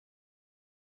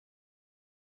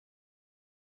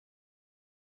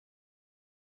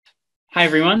Hi,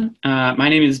 everyone. My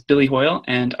name is Billy Hoyle,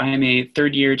 and I am a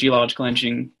third-year geological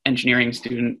engineering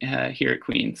student here at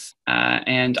Queen's.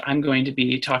 And I'm going to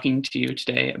be talking to you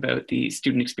today about the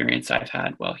student experience I've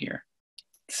had while here.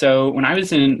 So when I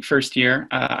was in first year,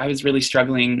 I was really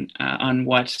struggling on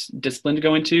what discipline to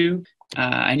go into.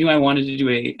 I knew I wanted to do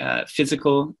a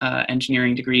physical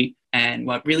engineering degree, and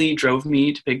what really drove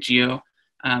me to pick Geo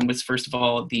was, first of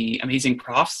all, the amazing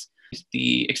profs,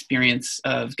 the experience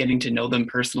of getting to know them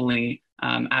personally,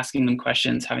 asking them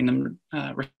questions, having them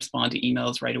respond to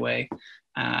emails right away.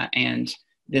 And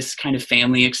this kind of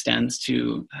family extends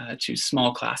to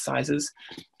small class sizes.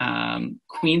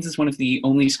 Queen's is one of the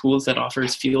only schools that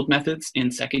offers field methods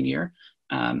in second year.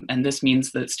 And this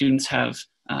means that students have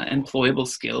employable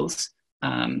skills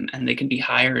and they can be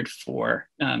hired for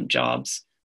jobs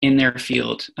in their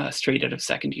field straight out of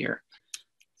second year.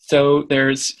 So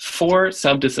there's 4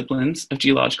 subdisciplines of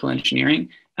geological engineering,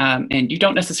 and you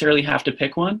don't necessarily have to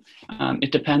pick one.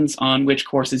 It depends on which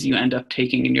courses you end up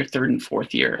taking in your 3rd and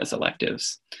 4th year as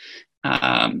electives.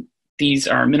 These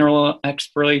are mineral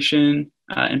exploration,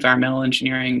 environmental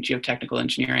engineering, geotechnical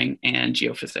engineering, and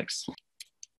geophysics.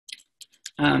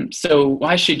 So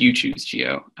why should you choose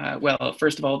Geo? Well,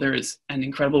 first of all, there is an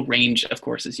incredible range of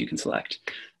courses you can select.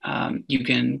 You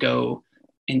can go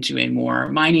into a more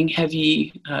mining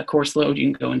heavy course load. You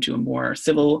can go into a more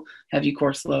civil heavy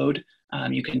course load.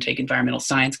 You can take environmental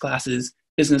science classes,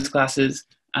 business classes,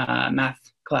 math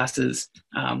classes,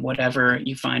 whatever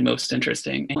you find most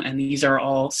interesting. And these are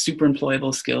all super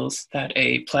employable skills that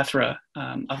a plethora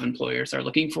of employers are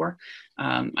looking for.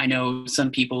 I know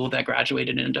some people that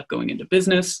graduated and end up going into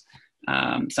business,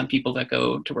 some people that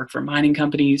go to work for mining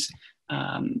companies,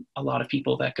 a lot of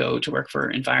people that go to work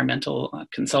for environmental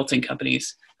consulting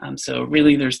companies. So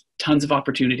really there's tons of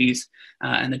opportunities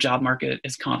and the job market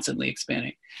is constantly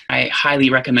expanding. I highly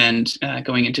recommend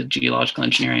going into geological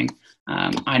engineering.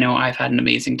 I know I've had an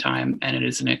amazing time and it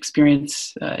is an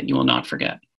experience you will not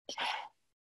forget.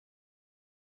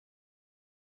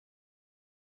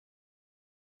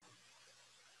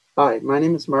 Hi, my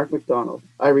name is Mark McDonald.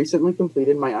 I recently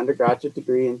completed my undergraduate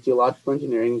degree in geological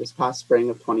engineering this past spring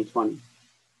of 2020.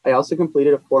 I also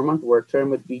completed a 4-month work term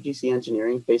with BGC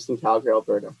Engineering based in Calgary,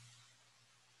 Alberta.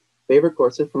 Favorite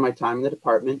courses from my time in the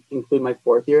department include my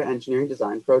 4th year engineering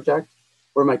design project,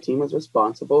 where my team was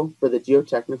responsible for the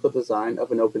geotechnical design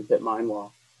of an open pit mine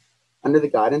wall. Under the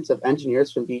guidance of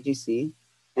engineers from BGC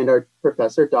and our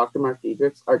professor, Dr. Mark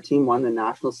Diedrichs, our team won the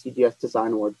National CGS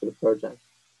Design Award for the project.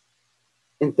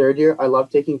 In 3rd year, I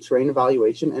loved taking terrain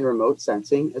evaluation and remote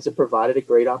sensing as it provided a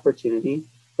great opportunity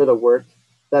for the work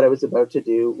that I was about to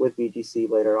do with BGC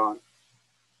later on.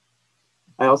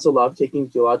 I also loved taking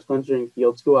geological engineering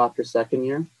field school after 2nd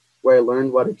year, where I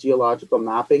learned what a geological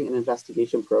mapping and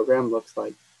investigation program looks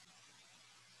like.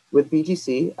 With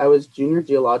BGC, I was junior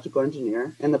geological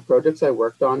engineer, and the projects I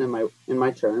worked on in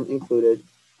my term included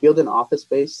field and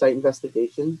office-based site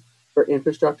investigation for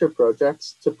infrastructure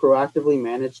projects to proactively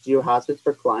manage geohazards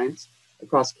for clients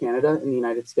across Canada and the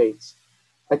United States.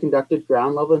 I conducted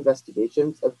ground-level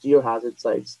investigations of geohazard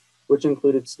sites, which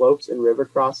included slopes and river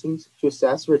crossings to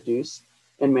assess, reduce,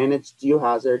 and manage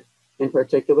geohazard and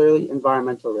particularly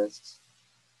environmental risks.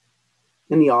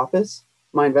 In the office,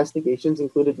 my investigations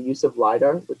included the use of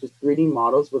LiDAR, which is 3D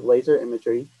models with laser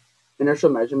imagery, inertial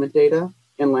measurement data,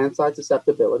 and landslide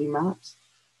susceptibility maps,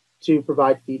 to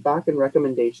provide feedback and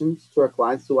recommendations to our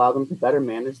clients to allow them to better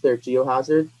manage their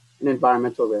geohazard and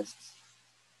environmental risks.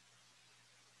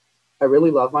 I really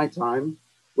love my time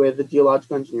with the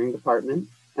geological engineering department,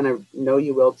 and I know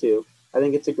you will too. I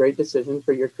think it's a great decision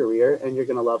for your career, and you're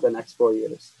going to love the next 4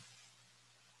 years.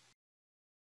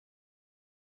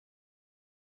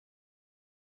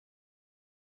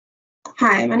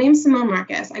 Hi, my name is Simone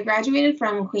Marcus. I graduated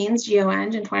from Queen's Geoe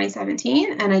in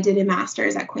 2017, and I did a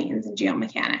master's at Queen's in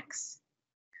geomechanics.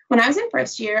 When I was in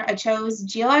first year, I chose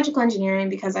geological engineering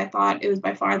because I thought it was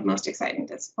by far the most exciting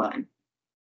discipline.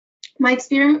 My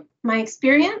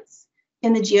experience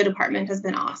in the geo department has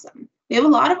been awesome. We have a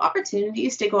lot of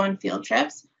opportunities to go on field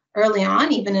trips early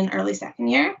on, even in early 2nd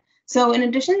year. So in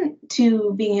addition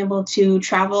to being able to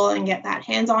travel and get that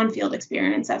hands-on field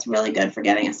experience, that's really good for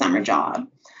getting a summer job.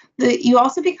 You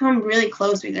also become really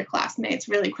close with your classmates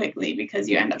really quickly because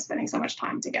you end up spending so much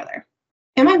time together.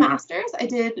 In my master's, I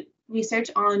did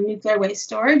research on nuclear waste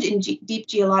storage in deep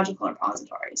geological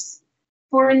repositories.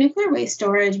 For nuclear waste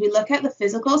storage, we look at the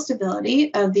physical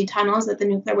stability of the tunnels that the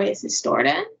nuclear waste is stored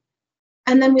in.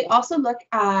 And then we also look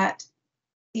at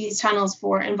these tunnels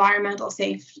for environmental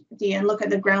safety and look at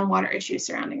the groundwater issues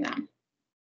surrounding them.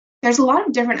 There's a lot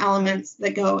of different elements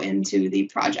that go into the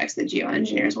projects that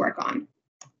geoengineers work on.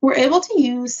 We're able to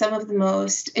use some of the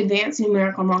most advanced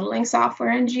numerical modeling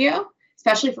software in Geo,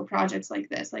 especially for projects like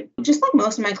this. Just like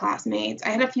most of my classmates, I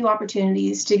had a few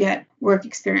opportunities to get work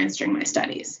experience during my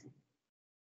studies.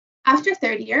 After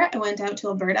third year, I went out to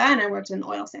Alberta and I worked in an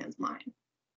oil sands mine.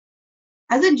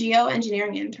 As a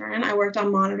geoengineering intern, I worked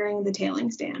on monitoring the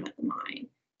tailings dam at the mine.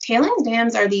 Tailings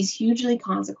dams are these hugely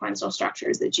consequential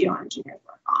structures that geoengineers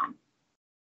work on.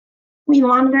 We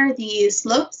monitor the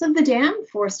slopes of the dam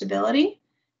for stability,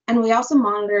 and we also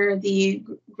monitor the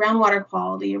groundwater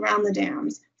quality around the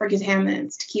dams for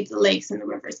contaminants to keep the lakes and the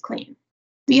rivers clean.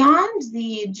 Beyond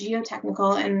the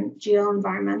geotechnical and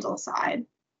geoenvironmental side,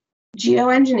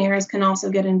 geoengineers can also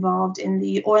get involved in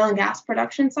the oil and gas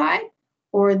production side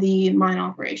or the mine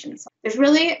operations side. There's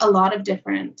really a lot of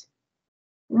different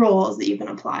roles that you can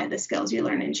apply the skills you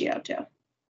learn in Geo to.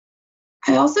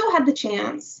 I also had the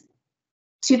chance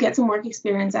to get some work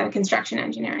experience at a construction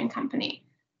engineering company.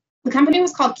 The company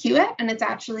was called Geoe, and it's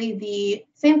actually the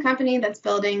same company that's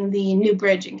building the new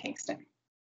bridge in Kingston.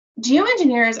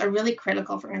 Geoengineers are really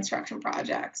critical for construction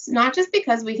projects, not just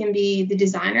because we can be the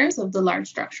designers of the large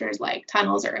structures like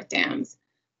tunnels or earth dams,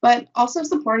 but also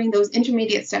supporting those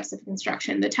intermediate steps of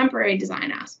construction, the temporary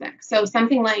design aspects. So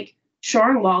something like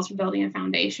shoring walls for building a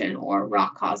foundation or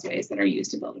rock causeways that are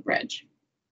used to build a bridge.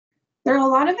 There are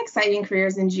a lot of exciting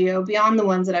careers in Geo beyond the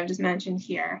ones that I've just mentioned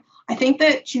here. I think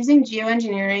that choosing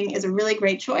geoengineering is a really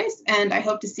great choice, and I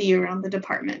hope to see you around the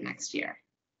department next year.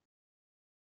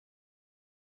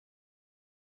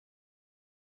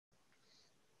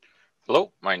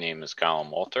 Hello, my name is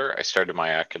Callum Walter. I started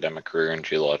my academic career in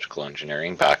geological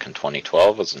engineering back in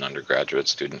 2012 as an undergraduate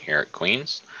student here at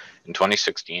Queen's. In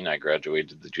 2016, I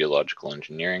graduated the geological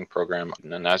engineering program,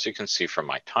 and as you can see from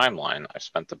my timeline, I've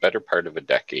spent the better part of a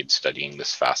decade studying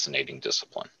this fascinating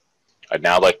discipline. I'd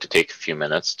now like to take a few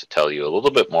minutes to tell you a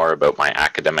little bit more about my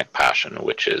academic passion,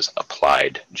 which is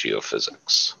applied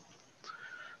geophysics.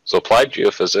 So applied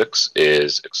geophysics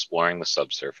is exploring the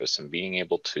subsurface and being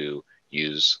able to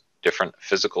use different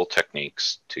physical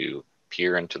techniques to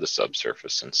peer into the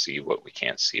subsurface and see what we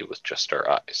can't see with just our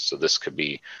eyes. So this could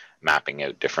be mapping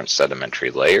out different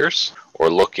sedimentary layers or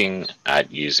looking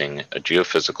at using a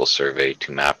geophysical survey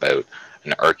to map out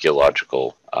an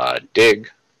archaeological dig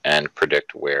and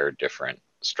predict where different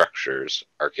structures,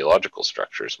 archaeological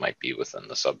structures, might be within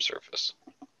the subsurface.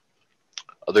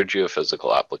 Other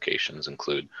geophysical applications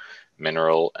include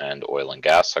mineral and oil and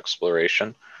gas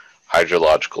exploration,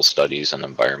 hydrological studies, and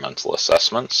environmental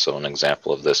assessments. So an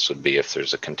example of this would be if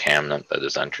there's a contaminant that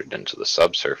is entered into the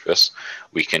subsurface,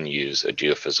 we can use a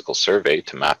geophysical survey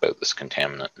to map out this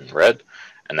contaminant in red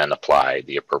and then apply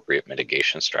the appropriate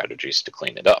mitigation strategies to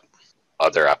clean it up.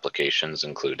 Other applications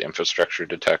include infrastructure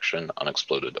detection,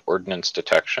 unexploded ordnance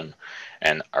detection,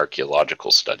 and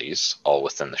archaeological studies, all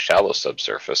within the shallow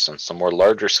subsurface. And some more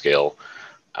larger scale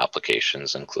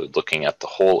applications include looking at the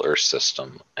whole Earth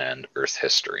system and Earth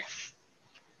history.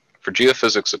 For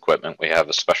geophysics equipment, we have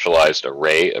a specialized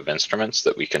array of instruments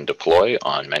that we can deploy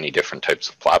on many different types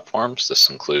of platforms. This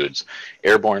includes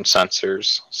airborne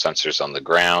sensors, sensors on the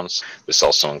ground. This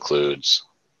also includes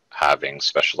having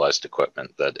specialized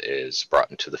equipment that is brought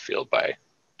into the field by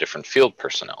different field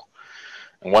personnel.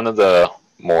 And one of the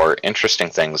more interesting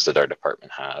things that our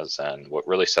department has, and what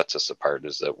really sets us apart,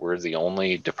 is that we're the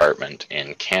only department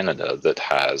in Canada that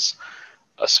has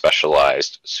a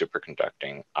specialized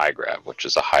superconducting IGRAV, which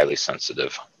is a highly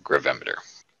sensitive gravimeter.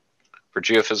 For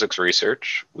geophysics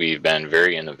research, we've been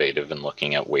very innovative in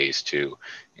looking at ways to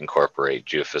incorporate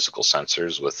geophysical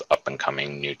sensors with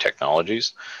up-and-coming new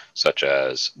technologies, such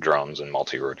as drones and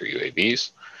multi-rotor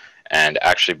UAVs, and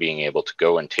actually being able to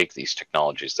go and take these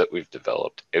technologies that we've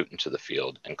developed out into the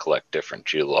field and collect different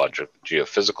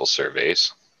geophysical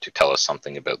surveys to tell us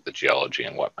something about the geology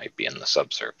and what might be in the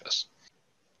subsurface.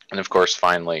 And of course,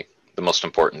 finally, the most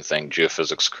important thing,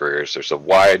 geophysics careers. There's a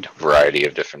wide variety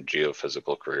of different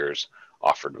geophysical careers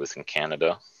offered within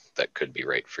Canada that could be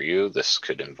right for you. This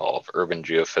could involve urban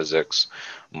geophysics,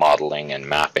 modeling and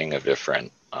mapping of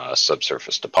different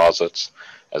subsurface deposits,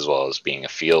 as well as being a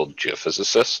field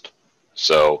geophysicist.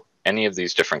 So any of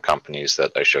these different companies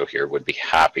that I show here would be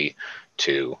happy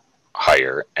to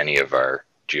hire any of our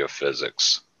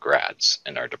geophysics grads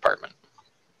in our department.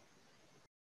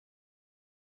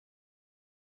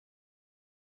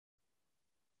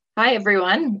 Hi,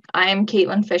 everyone. I'm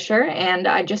Caitlin Fisher, and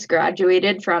I just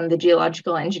graduated from the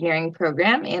Geological Engineering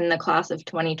program in the class of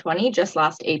 2020, just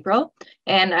last April.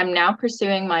 And I'm now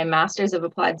pursuing my Master's of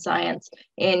Applied Science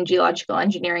in Geological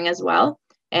Engineering as well.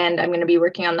 And I'm going to be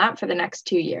working on that for the next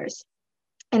 2 years.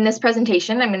 In this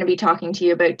presentation, I'm going to be talking to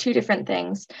you about two different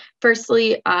things.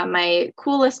 Firstly, my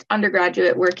coolest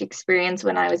undergraduate work experience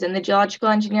when I was in the geological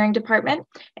engineering department,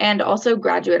 and also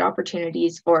graduate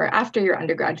opportunities for after your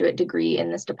undergraduate degree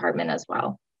in this department as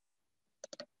well.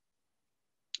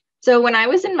 So when I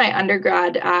was in my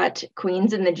undergrad at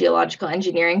Queen's in the geological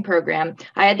engineering program,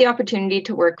 I had the opportunity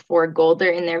to work for Golder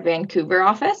in their Vancouver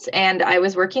office, and I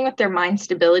was working with their mine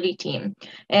stability team.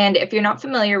 And if you're not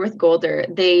familiar with Golder,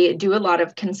 they do a lot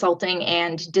of consulting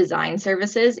and design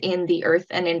services in the earth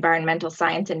and environmental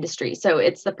science industry. So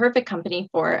it's the perfect company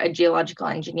for a geological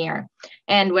engineer.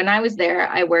 And when I was there,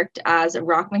 I worked as a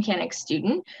rock mechanics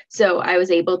student. So I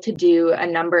was able to do a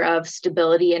number of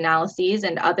stability analyses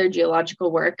and other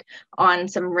geological work on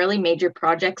some really major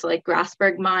projects like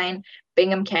Grasberg Mine,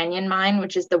 Bingham Canyon Mine,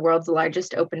 which is the world's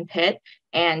largest open pit,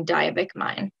 and Diavik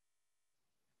Mine.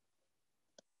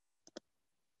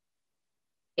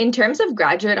 In terms of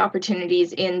graduate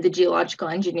opportunities in the geological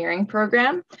engineering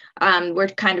program, we're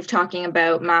kind of talking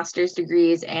about master's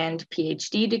degrees and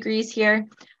PhD degrees here.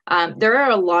 There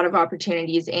are a lot of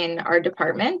opportunities in our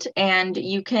department, and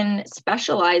you can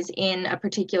specialize in a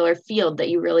particular field that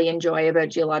you really enjoy about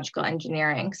geological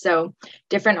engineering. So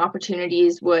different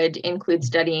opportunities would include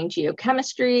studying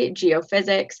geochemistry,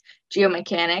 geophysics,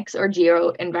 geomechanics, or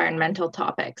geoenvironmental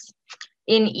topics.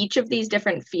 In each of these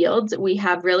different fields, we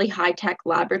have really high-tech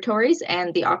laboratories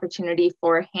and the opportunity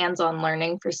for hands-on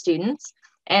learning for students.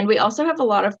 And we also have a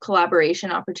lot of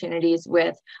collaboration opportunities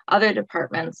with other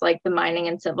departments like the Mining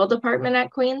and Civil Department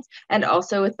at Queen's, and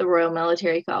also with the Royal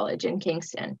Military College in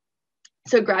Kingston.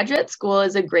 So graduate school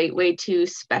is a great way to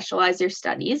specialize your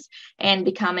studies and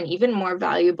become an even more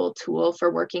valuable tool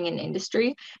for working in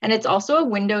industry. And it's also a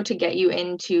window to get you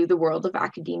into the world of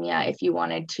academia if you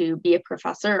wanted to be a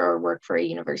professor or work for a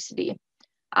university.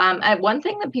 One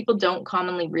thing that people don't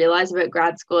commonly realize about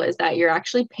grad school is that you're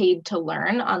actually paid to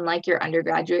learn, unlike your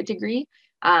undergraduate degree.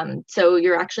 So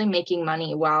you're actually making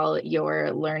money while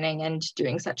you're learning and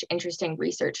doing such interesting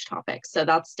research topics. So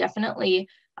that's definitely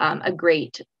a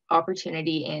great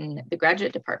opportunity in the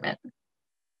graduate department.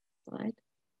 Slide.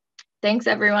 Thanks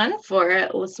everyone for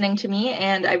listening to me,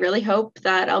 and I really hope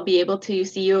that I'll be able to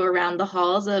see you around the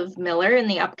halls of Miller in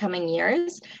the upcoming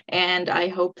years, and I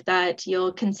hope that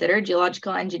you'll consider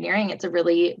geological engineering. It's a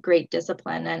really great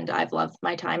discipline and I've loved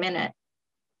my time in it.